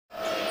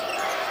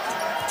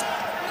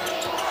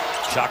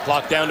Shot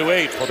clock down to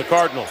 8 for the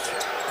Cardinals.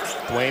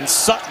 Dwayne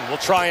Sutton will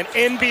try an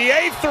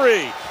NBA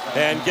three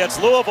and gets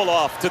Louisville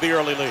off to the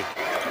early lead.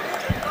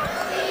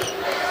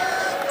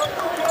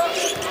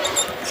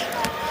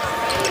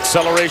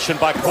 Acceleration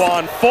by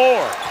Quan,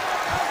 4.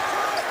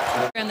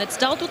 And that's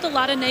dealt with a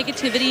lot of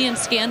negativity and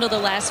scandal the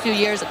last few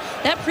years.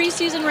 That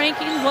preseason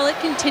ranking, well, it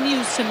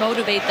continues to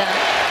motivate them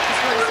as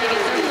far as they get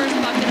their first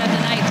bucket of the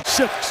night.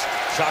 6.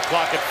 Shot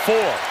clock at 4.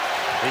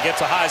 He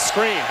gets a high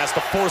screen, has to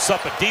force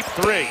up a deep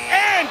 3,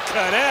 and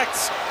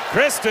connects.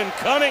 Christen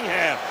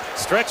Cunningham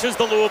stretches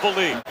the Louisville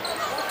lead.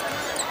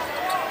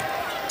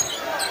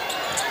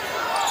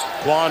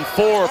 Quan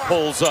 4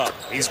 pulls up.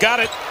 He's got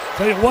it.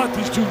 Tell you what,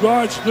 these two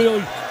guards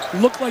really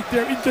look like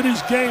they're into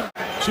this game.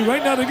 See,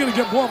 right now they're going to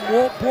get more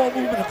ball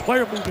movement and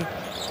player movement.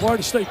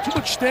 Florida State, too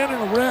much standing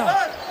around.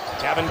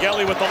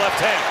 Kabengele with the left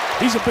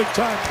hand. He's a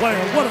big-time player.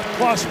 What a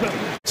prospect.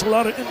 It's a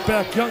lot of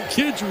impact young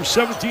kids who are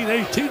 17,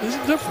 18. There's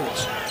a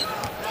difference.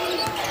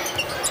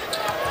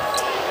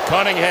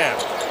 Cunningham.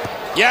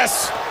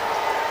 Yes.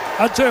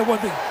 I'll tell you one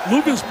thing.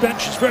 Luga's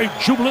bench is very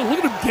jubilant.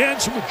 Look at him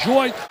dancing with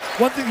joy.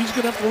 One thing he's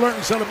going to have to learn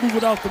is how to move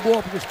without the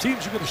ball, because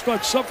teams are going to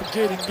start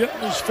suffocating, getting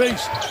in his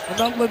face, and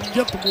not letting him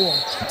get the ball.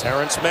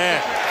 Terrence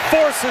Mann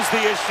forces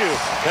the issue,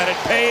 that it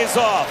pays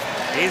off.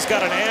 He's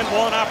got an and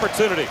one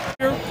opportunity.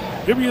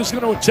 Here he is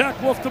going to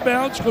attack off the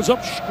bounce, goes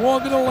up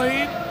strong in the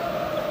lane,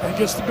 and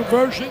gets the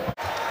conversion.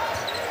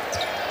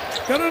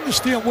 Got to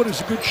understand what is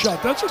a good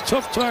shot. That's a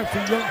tough time for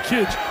young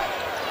kids.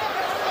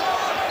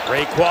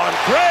 Raekwon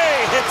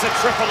Gray hits a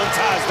triple and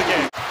ties the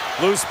game.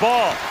 Loose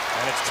ball,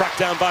 and it's tracked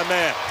down by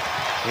Mann.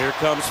 Here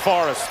comes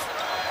Forrest.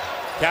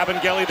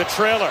 Kabengele, the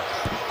trailer.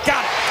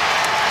 Got it.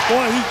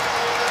 Boy,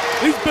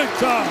 he's big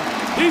time.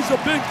 He's a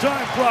big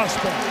time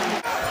prospect.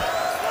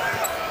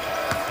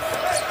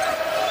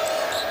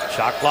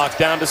 Shot clock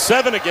down to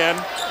 7 again.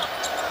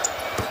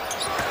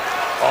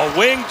 A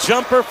wing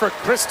jumper for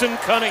Christen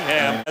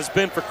Cunningham has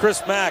been for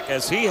Chris Mack,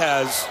 as he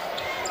has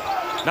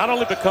not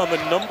only become a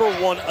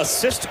 #1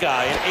 assist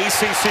guy in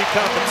ACC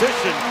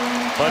competition,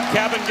 but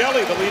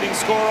Kabengele, the leading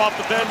scorer off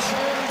the bench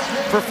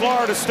for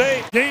Florida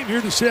State. Game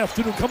here this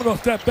afternoon, coming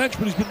off that bench,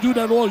 but he's been doing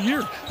that all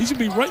year. He's going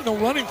to be right in the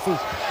running for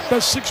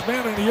best 6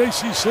 man in the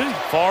ACC.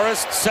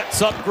 Forrest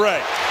sets up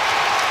Gray.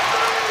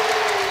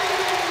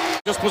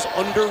 Just was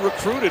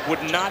under-recruited,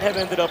 would not have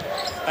ended up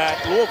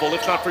at Louisville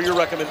if not for your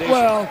recommendation.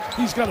 Well,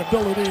 he's got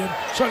ability, and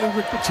certainly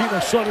Rick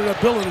Pitino saw that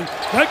ability.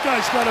 That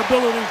guy's got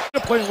ability.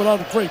 They're playing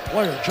without a great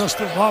player,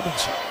 Justin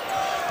Robinson.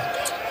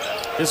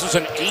 This is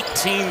an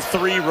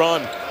 18-3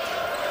 run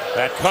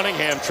that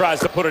Cunningham tries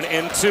to put an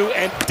end to,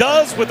 and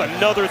does with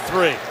another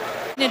 3.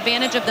 An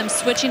advantage of them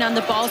switching on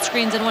the ball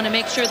screens and want to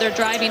make sure they're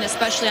driving,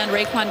 especially on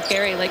Raekwon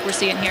Gary, like we're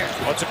seeing here.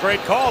 Well, it's a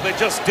great call. They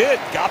just did.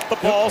 Got the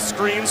ball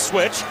screen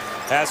switch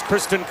as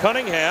Christen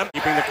Cunningham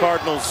keeping the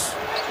Cardinals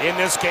in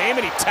this game,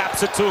 and he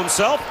taps it to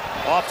himself.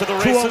 Off to the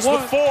races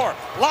with 4.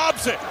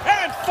 Lobs it,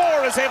 and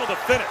 4 is able to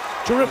finish.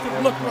 Terrific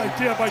look right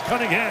there by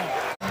Cunningham.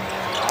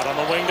 Out on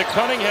the wing to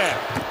Cunningham.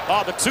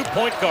 Oh, the 2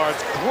 point guards,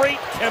 great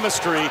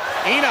chemistry.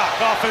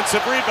 Enoch,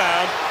 offensive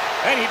rebound,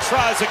 and he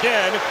tries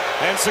again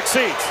and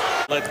succeeds.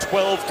 Led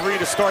 12-3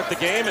 to start the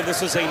game, and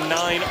this is a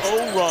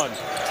 9-0 run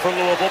for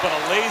Louisville, but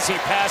a lazy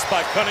pass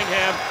by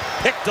Cunningham,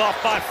 picked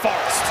off by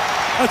Forrest.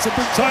 That's a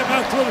big time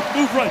athletic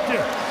move right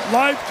there.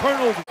 Live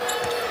turnover.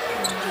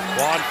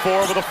 Quan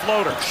 4 with a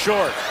floater,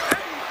 short.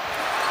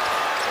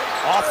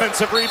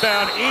 Offensive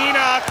rebound,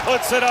 Enoch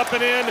puts it up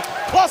and in,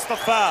 plus the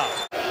foul.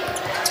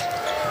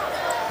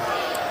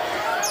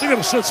 They're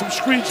going to set some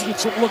screens and get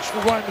some looks for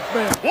Ryan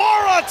McMahon.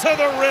 Wara to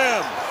the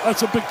rim.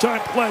 That's a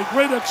big-time play.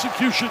 Great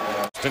execution.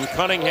 Christen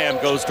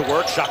Cunningham goes to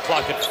work. Shot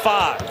clock at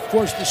 5.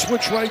 Forced the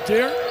switch right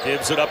there.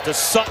 Gives it up to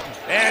Sutton.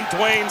 And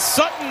Dwayne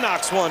Sutton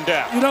knocks one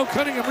down. You know,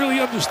 Cunningham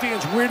really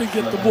understands where to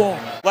get the ball.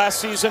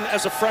 Last season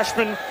as a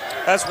freshman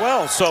as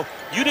well. So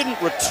you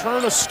didn't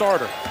return a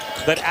starter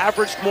that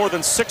averaged more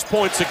than 6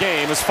 points a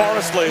game as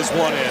Forrest lays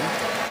one in.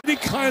 Any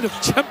kind of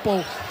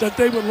tempo that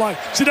they would like.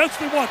 See, that's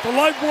what they want, the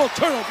live ball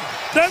turnover.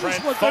 That is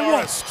what they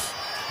want.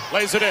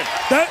 Lays it in.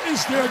 That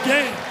is their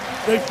game.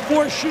 They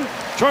force you,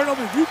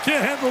 turnover. You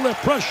can't handle that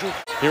pressure.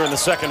 Here in the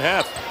second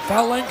half.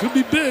 Foul line could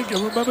be big,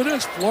 and remember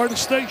this, Florida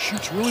State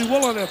shoots really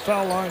well on that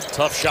foul line.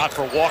 Tough shot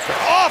for Walker.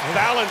 Off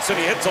balance, and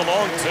he hits a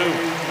long 2.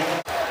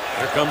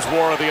 Here comes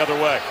Wara the other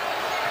way.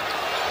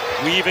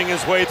 Weaving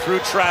his way through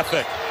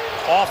traffic.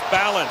 Off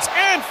balance,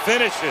 and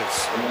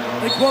finishes.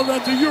 They call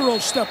that the Euro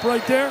step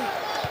right there.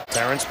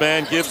 Terrence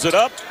Mann gives it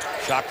up.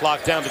 Shot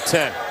clock down to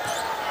 10.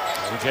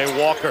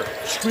 A.J. Walker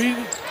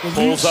screen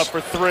pulls up for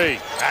 3.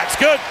 That's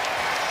good.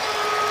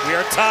 We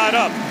are tied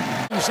up.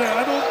 You say,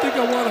 I don't think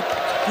I want to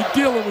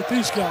be dealing with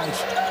these guys.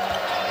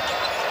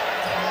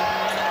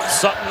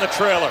 Sutton the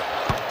trailer.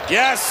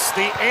 Yes,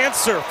 the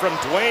answer from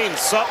Dwayne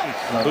Sutton,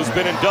 who's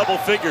been in double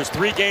figures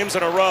 3 games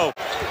in a row.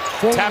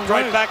 Tapped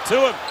right back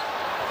to him.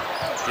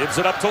 Gives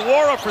it up to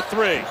Wara for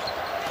 3.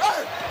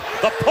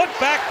 The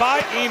putback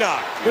by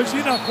Enoch. There's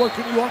Enoch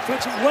working the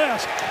offensive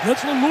glass.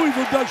 That's what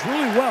Louisville does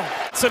really well.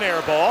 It's an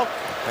air ball,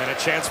 and a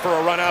chance for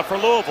a run out for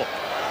Louisville.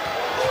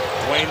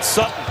 Wayne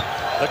Sutton.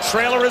 The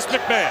trailer is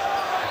McMahon.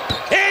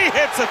 He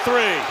hits a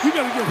three. You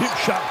got to get him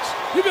shots.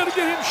 You got to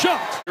get him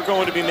shots. You're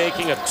going to be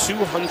making a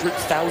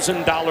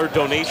 $200,000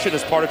 donation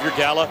as part of your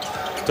gala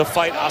to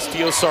fight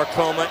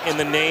osteosarcoma in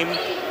the name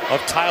of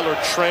Tyler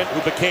Trent,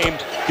 who became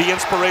the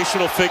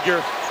inspirational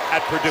figure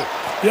at Purdue.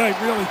 Yeah,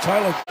 really,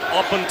 Tyler.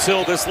 Up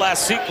until this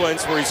last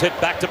sequence where he's hit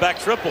back-to-back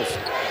triples.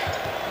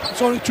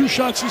 It's only 2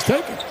 shots he's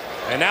taken.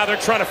 And now they're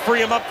trying to free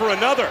him up for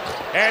another.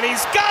 And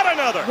he's got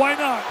another. Why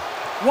not?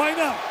 Why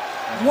not?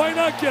 Why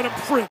not get him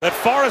free? That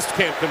Forrest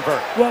can't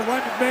convert. Well,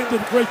 Ryan McMahon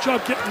did a great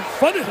job getting in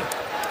front of him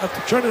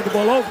after turning the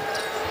ball over.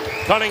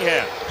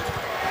 Cunningham.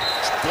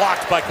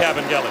 Blocked by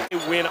Kabengele.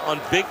 They win on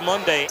Big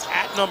Monday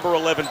at number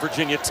 11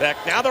 Virginia Tech.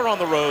 Now they're on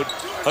the road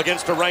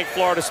against a ranked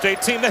Florida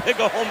State team. Then they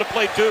go home to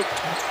play Duke.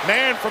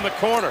 Man from the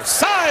corner.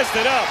 Sized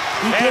it up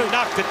and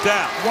knocked it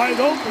down. Wide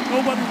open.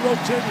 Nobody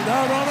rotated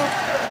out on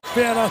him.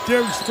 Fan out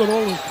there used to go to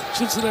all the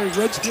Cincinnati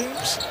Reds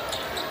games.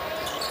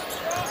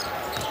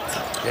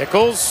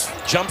 Nichols.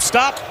 Jump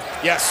stop.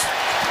 Yes.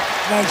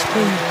 Nice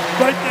move.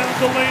 Right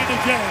down the lane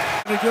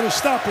again. They're going to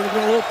stop it. They're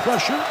going to a little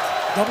pressure.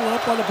 Double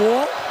up on the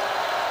ball.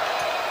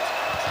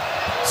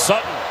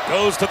 Sutton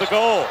goes to the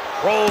goal,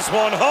 rolls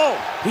one home.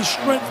 His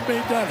strength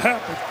made that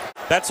happen.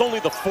 That's only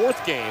the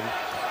 4th game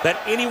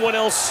that anyone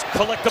else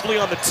collectively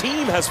on the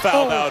team has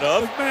fouled out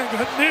of. Man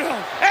got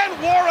nailed. And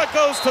Wara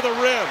goes to the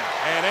rim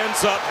and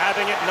ends up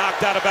having it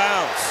knocked out of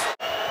bounds.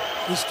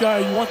 This guy,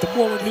 you want the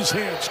ball in his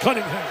hands.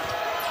 Cunningham.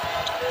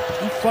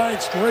 He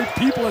finds the right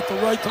people at the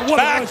right time.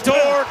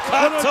 Backdoor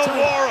cut to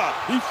Wara.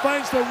 He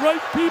finds the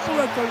right people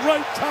at the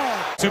right time.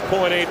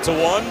 2.8 to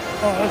 1. Oh,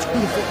 that's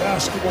beautiful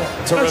basketball.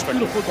 Terrific. That's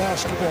beautiful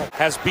basketball.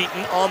 Has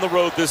beaten on the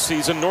road this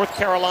season North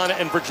Carolina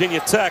and Virginia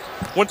Tech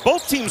when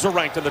both teams were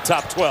ranked in the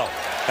top 12.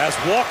 As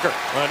Walker,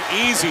 an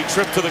easy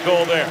trip to the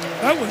goal there.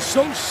 That was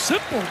so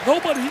simple.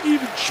 Nobody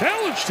even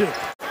challenged him.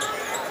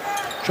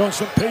 Showing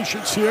some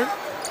patience here.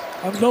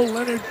 I know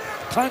Leonard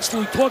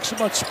constantly talks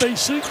about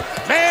spacing.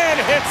 Man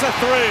hits a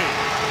three.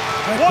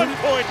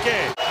 1-point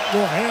game.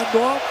 Little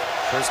handoff.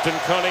 Christen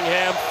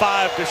Cunningham,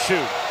 5 to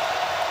shoot.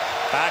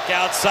 Back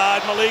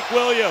outside, Malik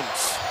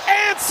Williams.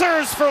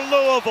 Answers for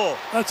Louisville.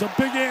 That's a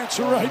big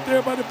answer right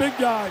there by the big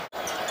guy.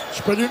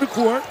 Spread in the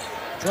court.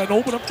 Trying to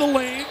open up the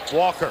lane.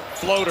 Walker,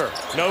 floater,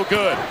 no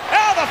good.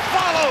 Now the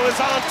follow is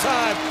on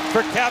time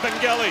for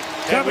Kabengele.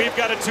 And we've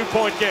got a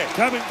 2-point game.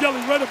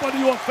 Kabengele right up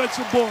on the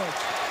offensive board.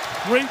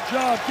 Great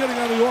job getting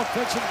on the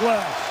offensive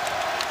glass.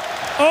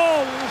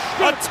 Oh,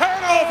 a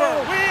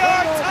turnover. We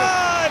are turnover.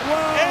 tied.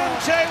 Wow.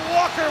 MJ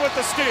Walker with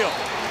the steal.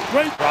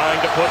 Great.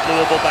 Trying to put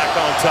Louisville back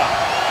on top.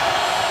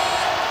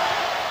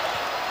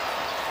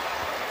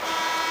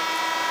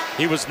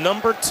 He was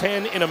number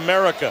 10 in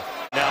America.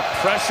 Now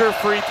pressure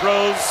free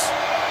throws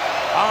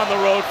on the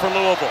road for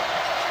Louisville.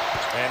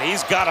 And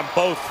he's got them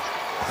both.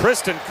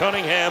 Christen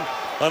Cunningham,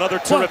 another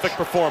terrific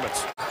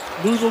performance.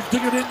 Louisville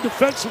digging in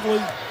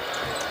defensively.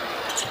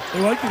 They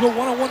like to go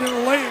one-on-one in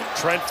the lane.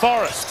 Trent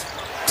Forrest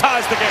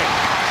ties the game.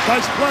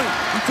 Nice play.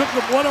 He took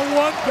them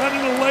one-on-one, got in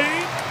the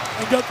lane,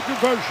 and got the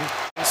conversion.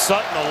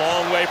 Sutton a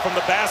long way from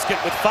the basket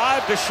with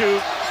 5 to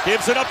shoot.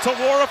 Gives it up to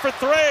Wara for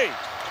 3.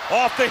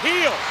 Off the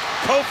heel.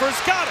 Kofer's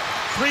got it.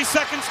 3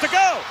 seconds to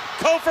go.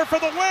 Kofer for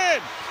the win.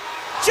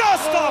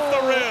 Just off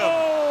the rim.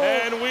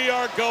 And we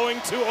are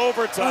going to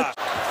overtime.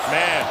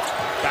 Man,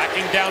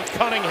 backing down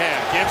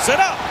Cunningham. Gives it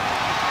up.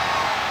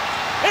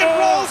 It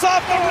rolls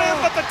off the rim,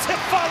 but the tip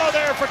follow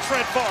there for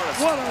Trent Forrest.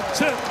 What a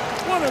tip.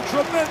 What a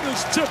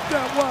tremendous tip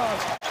that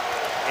was.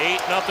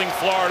 8-0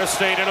 Florida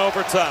State in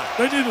overtime.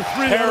 They need a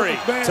 3. Perry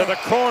to the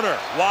corner,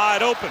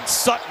 wide open.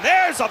 Sutton,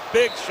 there's a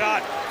big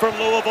shot from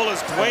Louisville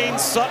as Dwayne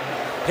Sutton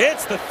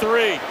hits the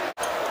 3.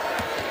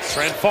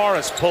 Trent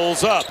Forrest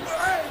pulls up.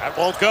 That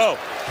won't go.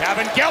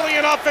 Kabengele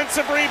an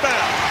offensive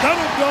rebound.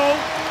 That'll go.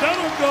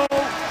 That'll go.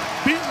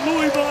 Beating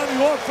Louisville on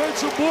the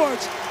offensive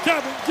boards.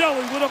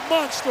 Kabengele with a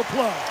monster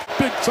play.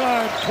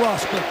 Big-time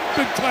prospect.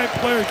 Big-time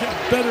player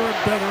getting better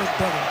and better and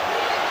better.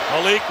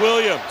 Malik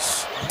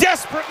Williams.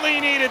 Desperately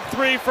needed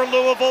 3 for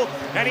Louisville,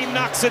 and he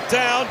knocks it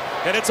down,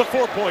 and it's a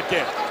 4-point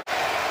game.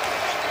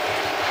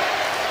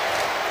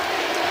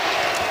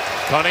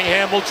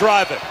 Cunningham will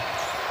drive it.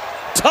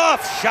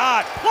 Tough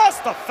shot, plus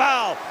the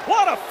foul.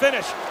 What a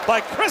finish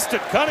by Christen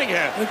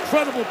Cunningham.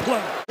 Incredible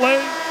play.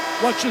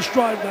 Watch this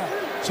drive now.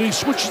 So he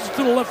switches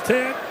to the left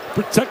hand,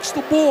 protects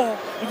the ball.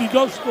 If he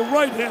goes to the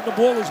right hand, the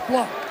ball is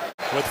blocked.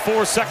 With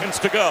 4 seconds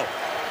to go,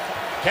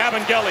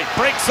 Kabengele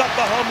breaks up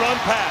the home run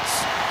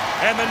pass.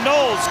 And the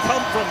Noles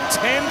come from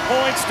 10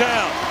 points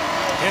down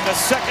in the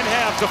second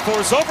half to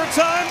force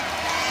overtime.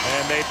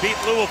 And they beat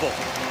Louisville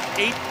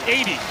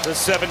 80 to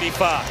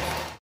 75.